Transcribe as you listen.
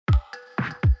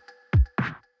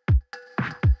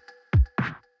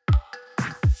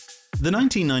The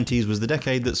 1990s was the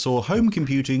decade that saw home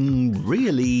computing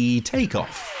really take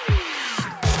off.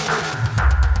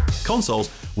 Consoles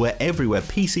were everywhere.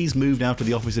 PCs moved out of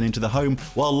the office and into the home,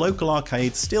 while local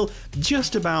arcades still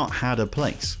just about had a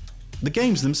place. The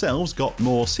games themselves got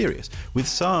more serious, with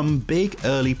some big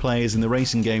early players in the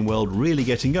racing game world really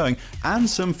getting going, and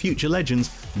some future legends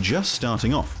just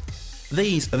starting off.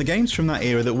 These are the games from that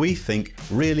era that we think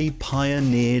really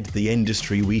pioneered the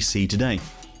industry we see today.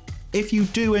 If you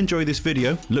do enjoy this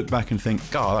video, look back and think,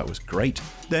 "Oh, that was great,"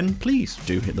 then please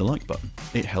do hit the like button.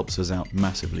 It helps us out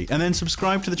massively. And then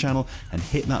subscribe to the channel and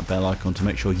hit that bell icon to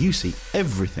make sure you see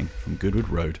everything from Goodwood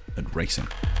Road and racing.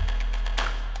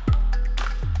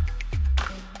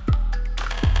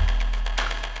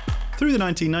 Through the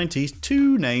 1990s,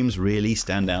 two names really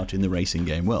stand out in the racing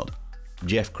game world: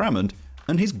 Jeff Crammond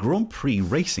and his Grand Prix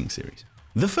racing series.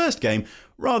 The first game,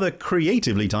 rather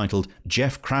creatively titled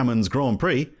Jeff Crammond's Grand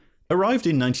Prix, arrived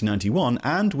in 1991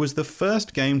 and was the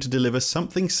first game to deliver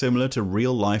something similar to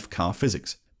real-life car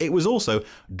physics. It was also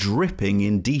dripping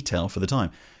in detail for the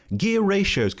time. Gear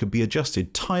ratios could be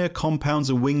adjusted, tyre compounds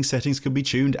and wing settings could be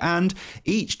tuned, and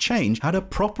each change had a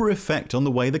proper effect on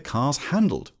the way the cars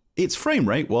handled. Its frame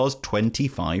rate was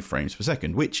 25 frames per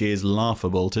second, which is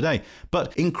laughable today,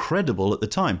 but incredible at the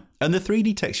time, and the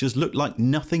 3D textures looked like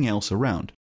nothing else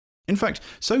around. In fact,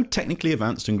 so technically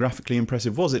advanced and graphically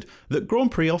impressive was it that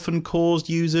Grand Prix often caused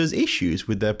users issues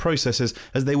with their processors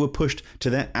as they were pushed to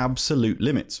their absolute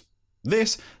limits.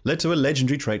 This led to a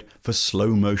legendary trait for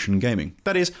slow motion gaming.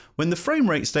 That is, when the frame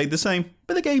rate stayed the same,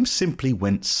 but the game simply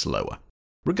went slower.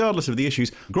 Regardless of the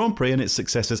issues, Grand Prix and its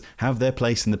successors have their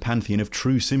place in the pantheon of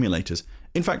true simulators.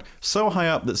 In fact, so high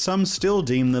up that some still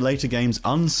deem the later games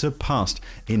unsurpassed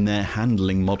in their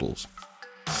handling models.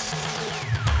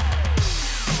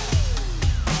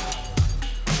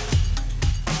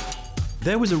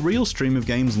 There was a real stream of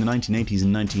games in the 1980s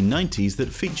and 1990s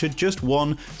that featured just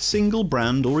one single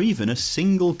brand or even a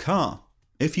single car.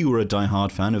 If you were a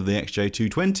die-hard fan of the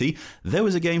XJ220, there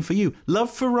was a game for you.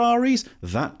 Love Ferraris?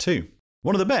 That too.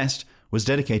 One of the best was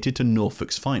dedicated to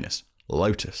Norfolk's finest,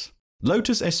 Lotus.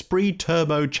 Lotus Esprit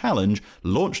Turbo Challenge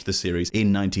launched the series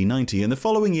in 1990, and the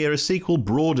following year a sequel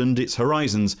broadened its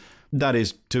horizons, that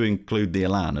is, to include the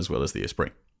Elan as well as the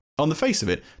Esprit. On the face of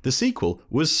it, the sequel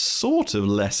was sort of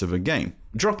less of a game,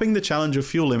 dropping the challenge of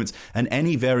fuel limits and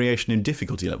any variation in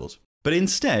difficulty levels. But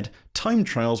instead, time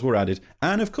trials were added,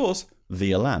 and of course,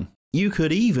 the Elan. You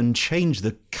could even change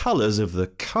the colours of the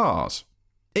cars.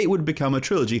 It would become a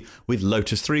trilogy with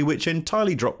Lotus 3, which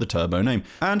entirely dropped the turbo name,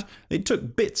 and it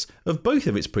took bits of both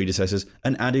of its predecessors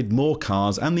and added more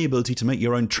cars and the ability to make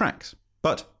your own tracks.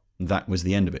 But that was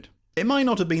the end of it. It might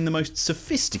not have been the most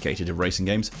sophisticated of racing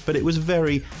games, but it was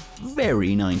very, very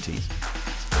 90s.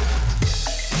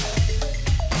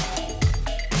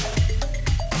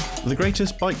 The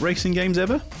greatest bike racing games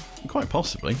ever? Quite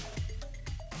possibly.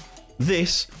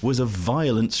 This was a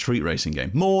violent street racing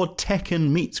game, more Tekken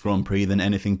meets Grand Prix than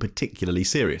anything particularly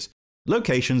serious.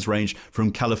 Locations ranged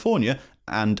from California,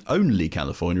 and only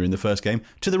California in the first game,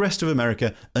 to the rest of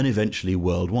America and eventually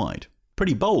worldwide.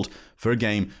 Pretty bold for a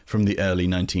game from the early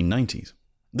 1990s.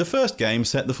 The first game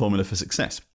set the formula for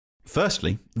success.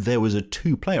 Firstly, there was a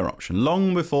two-player option,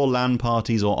 long before LAN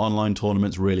parties or online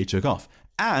tournaments really took off.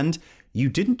 And you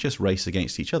didn't just race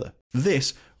against each other.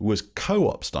 This was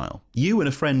co-op style. You and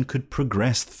a friend could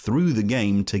progress through the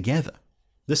game together.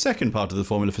 The second part of the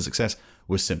formula for success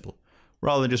was simple.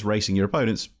 Rather than just racing your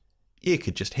opponents, you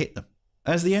could just hit them.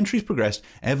 As the entries progressed,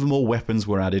 ever more weapons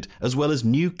were added, as well as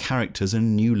new characters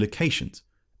and new locations.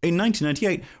 In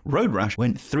 1998, Road Rash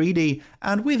went 3D,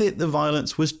 and with it the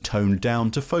violence was toned down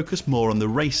to focus more on the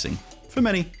racing. For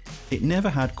many, it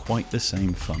never had quite the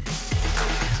same fun.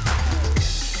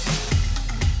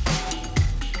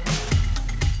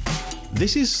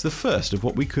 This is the first of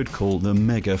what we could call the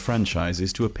mega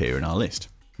franchises to appear in our list.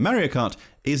 Mario Kart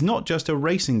is not just a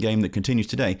racing game that continues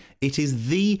today, it is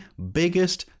the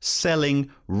biggest selling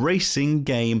racing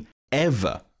game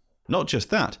ever. Not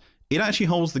just that, it actually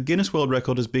holds the Guinness World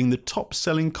Record as being the top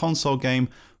selling console game,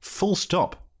 full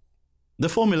stop. The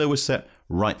formula was set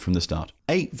right from the start.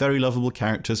 8 very lovable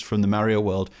characters from the Mario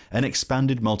world, an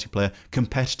expanded multiplayer,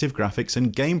 competitive graphics,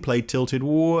 and gameplay tilted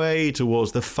way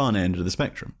towards the fun end of the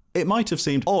spectrum. It might have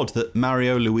seemed odd that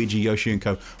Mario, Luigi, Yoshi and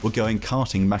co were going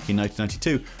karting back in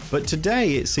 1992, but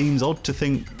today it seems odd to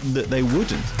think that they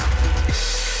wouldn't.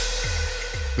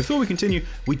 Before we continue,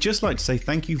 we'd just like to say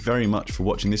thank you very much for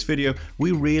watching this video.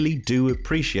 We really do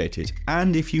appreciate it,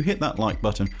 and if you hit that like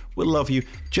button, we'll love you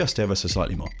just ever so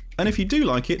slightly more. And if you do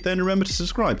like it, then remember to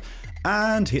subscribe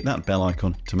and hit that bell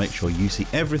icon to make sure you see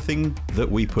everything that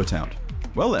we put out.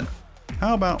 Well then,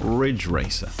 How about Ridge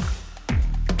Racer?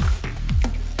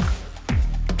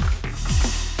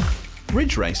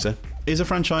 Ridge Racer is a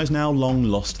franchise now long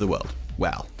lost to the world.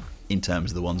 Well, in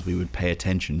terms of the ones we would pay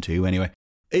attention to anyway.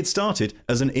 It started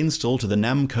as an install to the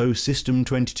Namco System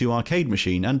 22 arcade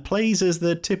machine and plays as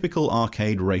the typical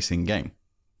arcade racing game.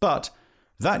 But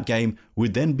that game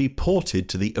would then be ported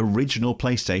to the original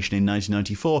PlayStation in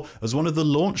 1994 as one of the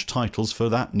launch titles for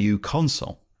that new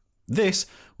console. This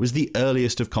was the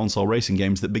earliest of console racing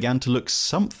games that began to look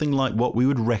something like what we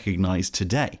would recognise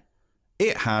today.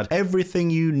 It had everything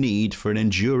you need for an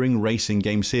enduring racing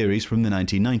game series from the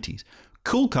 1990s.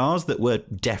 Cool cars that were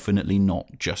definitely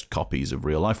not just copies of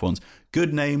real-life ones,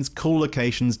 good names, cool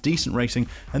locations, decent racing,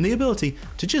 and the ability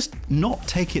to just not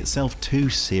take itself too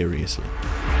seriously.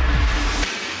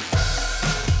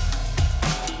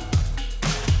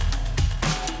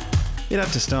 It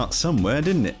had to start somewhere,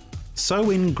 didn't it?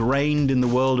 So ingrained in the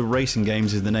world of racing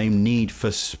games is the name Need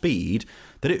for Speed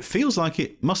that it feels like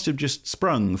it must have just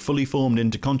sprung fully formed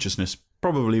into consciousness,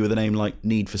 probably with a name like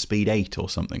Need for Speed 8 or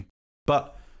something.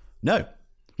 But no.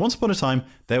 Once upon a time,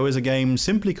 there was a game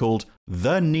simply called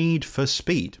The Need for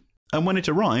Speed. And when it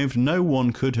arrived, no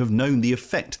one could have known the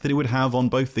effect that it would have on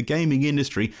both the gaming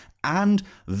industry and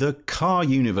the car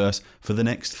universe for the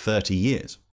next 30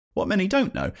 years. What many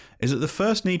don't know is that the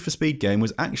first Need for Speed game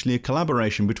was actually a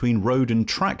collaboration between Road and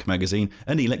Track magazine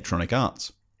and Electronic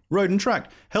Arts. Road and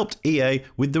Track helped EA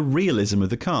with the realism of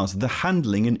the cars, the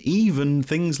handling, and even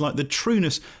things like the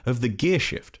trueness of the gear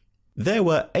shift. There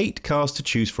were 8 cars to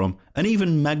choose from, and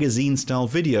even magazine-style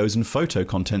videos and photo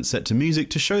content set to music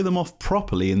to show them off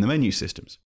properly in the menu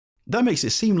systems. That makes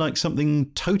it seem like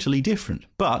something totally different,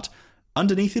 but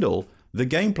underneath it all, the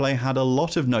gameplay had a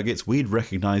lot of nuggets we'd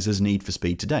recognise as Need for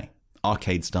Speed today.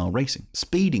 Arcade-style racing,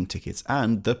 speeding tickets,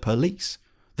 and the police.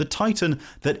 The titan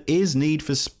that is Need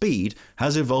for Speed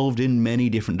has evolved in many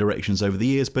different directions over the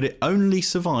years, but it only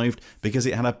survived because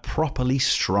it had a properly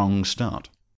strong start.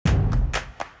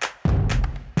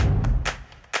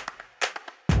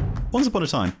 Once upon a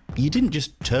time, you didn't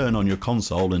just turn on your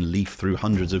console and leaf through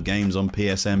hundreds of games on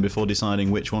PSN before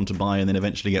deciding which one to buy and then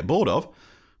eventually get bored of.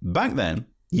 Back then,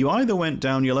 you either went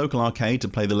down your local arcade to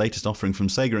play the latest offering from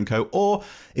Sega & Co, or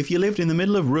if you lived in the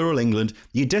middle of rural England,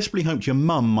 you desperately hoped your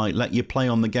mum might let you play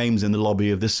on the games in the lobby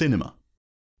of the cinema.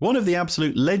 One of the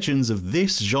absolute legends of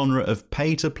this genre of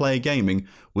pay-to-play gaming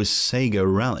was Sega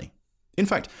Rally. In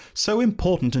fact, so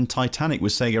important and titanic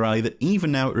was Sega Rally that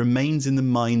even now it remains in the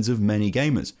minds of many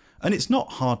gamers. And it's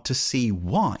not hard to see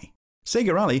why.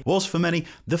 Sega Rally was for many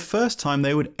the first time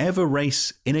they would ever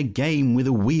race in a game with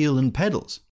a wheel and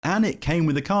pedals. And it came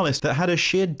with a car list that had a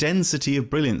sheer density of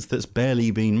brilliance that's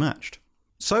barely been matched.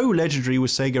 So legendary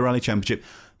was Sega Rally Championship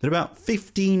that about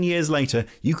 15 years later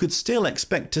you could still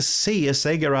expect to see a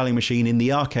Sega Rally machine in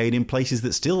the arcade in places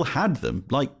that still had them,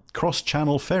 like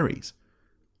cross-channel ferries.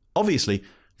 Obviously,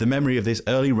 the memory of this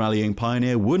early rallying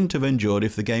pioneer wouldn't have endured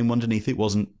if the game underneath it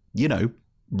wasn't, you know,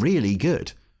 really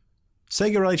good.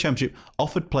 Sega Rally Championship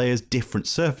offered players different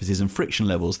surfaces and friction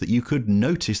levels that you could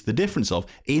notice the difference of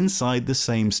inside the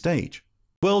same stage.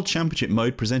 World Championship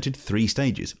mode presented 3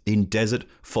 stages, in desert,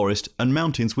 forest and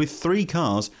mountains with 3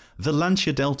 cars, the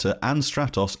Lancia Delta and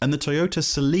Stratos and the Toyota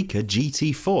Celica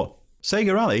GT4.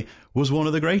 Sega Rally was one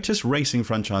of the greatest racing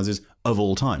franchises of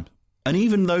all time. And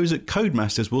even those at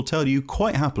Codemasters will tell you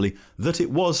quite happily that it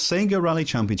was Sega Rally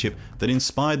Championship that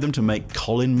inspired them to make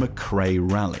Colin McRae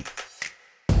Rally.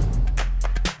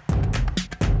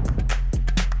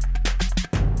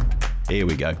 Here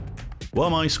we go.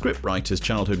 While my scriptwriter's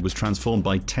childhood was transformed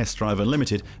by Test Drive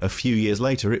Unlimited, a few years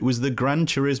later it was the Gran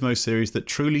Turismo series that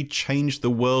truly changed the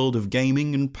world of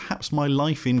gaming and perhaps my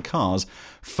life in cars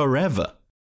forever.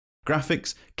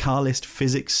 Graphics, car list,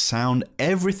 physics, sound,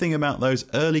 everything about those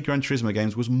early Gran Turismo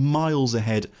games was miles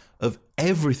ahead of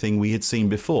everything we had seen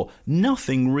before.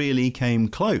 Nothing really came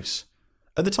close.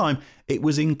 At the time, it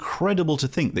was incredible to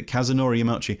think that Kazunori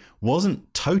Yamauchi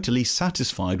wasn't totally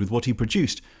satisfied with what he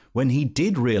produced when he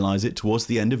did realise it towards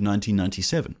the end of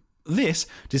 1997. This,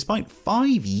 despite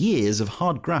 5 years of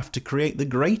hard graft to create the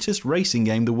greatest racing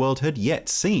game the world had yet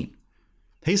seen.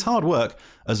 His hard work,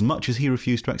 as much as he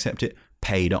refused to accept it,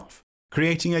 paid off,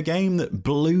 creating a game that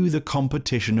blew the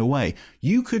competition away.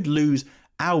 You could lose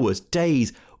hours,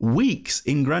 days, weeks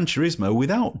in Gran Turismo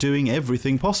without doing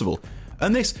everything possible.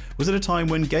 And this was at a time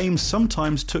when games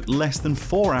sometimes took less than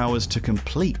 4 hours to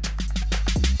complete.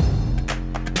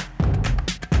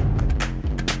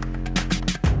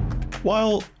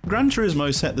 While Gran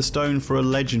Turismo set the stone for a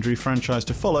legendary franchise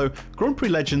to follow, Grand Prix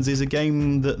Legends is a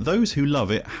game that those who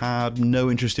love it had no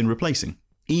interest in replacing,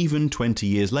 even 20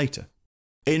 years later.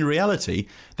 In reality,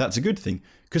 that's a good thing,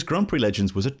 because Grand Prix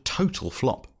Legends was a total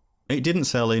flop. It didn't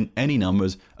sell in any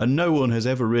numbers, and no one has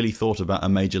ever really thought about a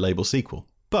major label sequel.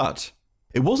 But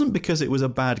it wasn't because it was a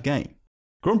bad game.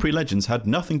 Grand Prix Legends had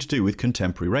nothing to do with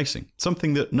contemporary racing,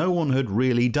 something that no one had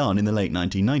really done in the late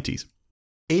 1990s.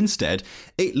 Instead,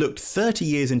 it looked 30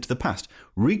 years into the past,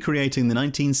 recreating the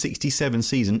 1967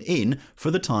 season in,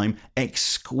 for the time,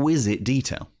 exquisite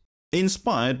detail.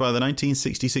 Inspired by the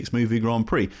 1966 movie Grand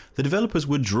Prix, the developers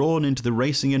were drawn into the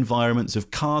racing environments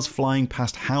of cars flying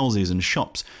past houses and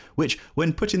shops, which,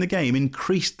 when put in the game,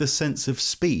 increased the sense of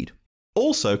speed.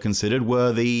 Also considered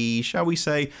were the, shall we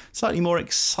say, slightly more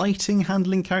exciting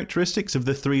handling characteristics of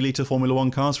the 3-litre Formula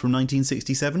 1 cars from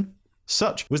 1967.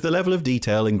 Such was the level of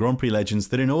detail in Grand Prix Legends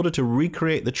that in order to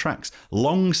recreate the tracks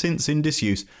long since in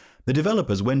disuse, the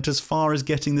developers went as far as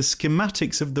getting the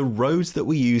schematics of the roads that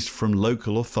were used from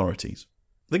local authorities.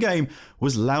 The game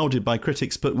was lauded by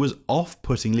critics but was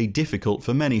off-puttingly difficult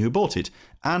for many who bought it,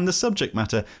 and the subject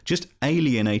matter just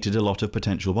alienated a lot of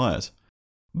potential buyers.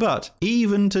 But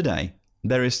even today,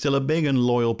 there is still a big and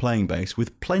loyal playing base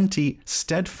with plenty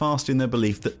steadfast in their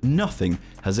belief that nothing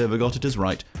has ever got it as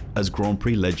right as Grand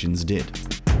Prix Legends did.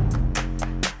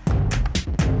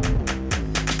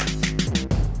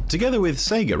 Together with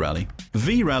Sega Rally,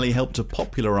 V-Rally helped to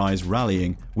popularise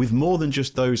rallying with more than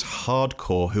just those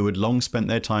hardcore who had long spent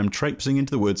their time traipsing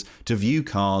into the woods to view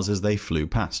cars as they flew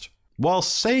past. While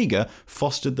Sega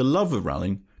fostered the love of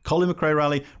rallying, Colin McRae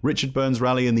Rally, Richard Burns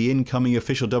Rally and the incoming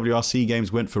official WRC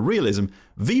games went for realism,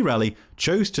 V-Rally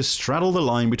chose to straddle the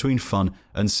line between fun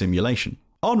and simulation.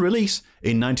 On release,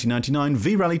 in 1999,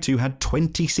 V-Rally 2 had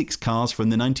 26 cars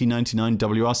from the 1999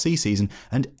 WRC season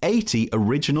and 80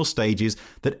 original stages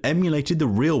that emulated the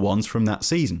real ones from that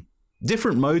season.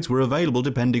 Different modes were available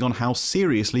depending on how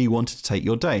seriously you wanted to take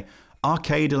your day.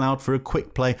 Arcade allowed for a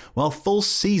quick play, while full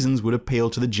seasons would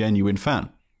appeal to the genuine fan.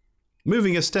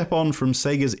 Moving a step on from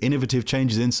Sega's innovative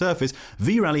changes in surface,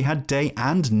 V-Rally had day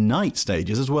and night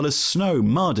stages as well as snow,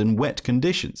 mud and wet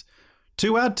conditions.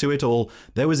 To add to it all,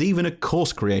 there was even a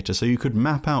course creator so you could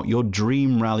map out your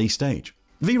dream rally stage.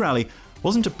 V-Rally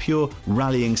wasn't a pure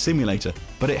rallying simulator,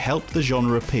 but it helped the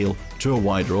genre appeal to a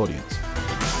wider audience.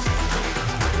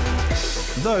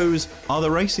 Those are the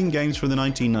racing games from the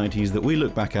 1990s that we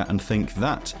look back at and think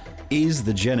that is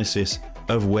the genesis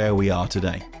of where we are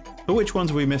today. But which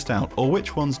ones have we missed out, or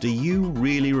which ones do you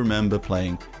really remember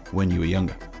playing when you were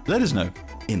younger? Let us know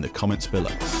in the comments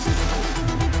below.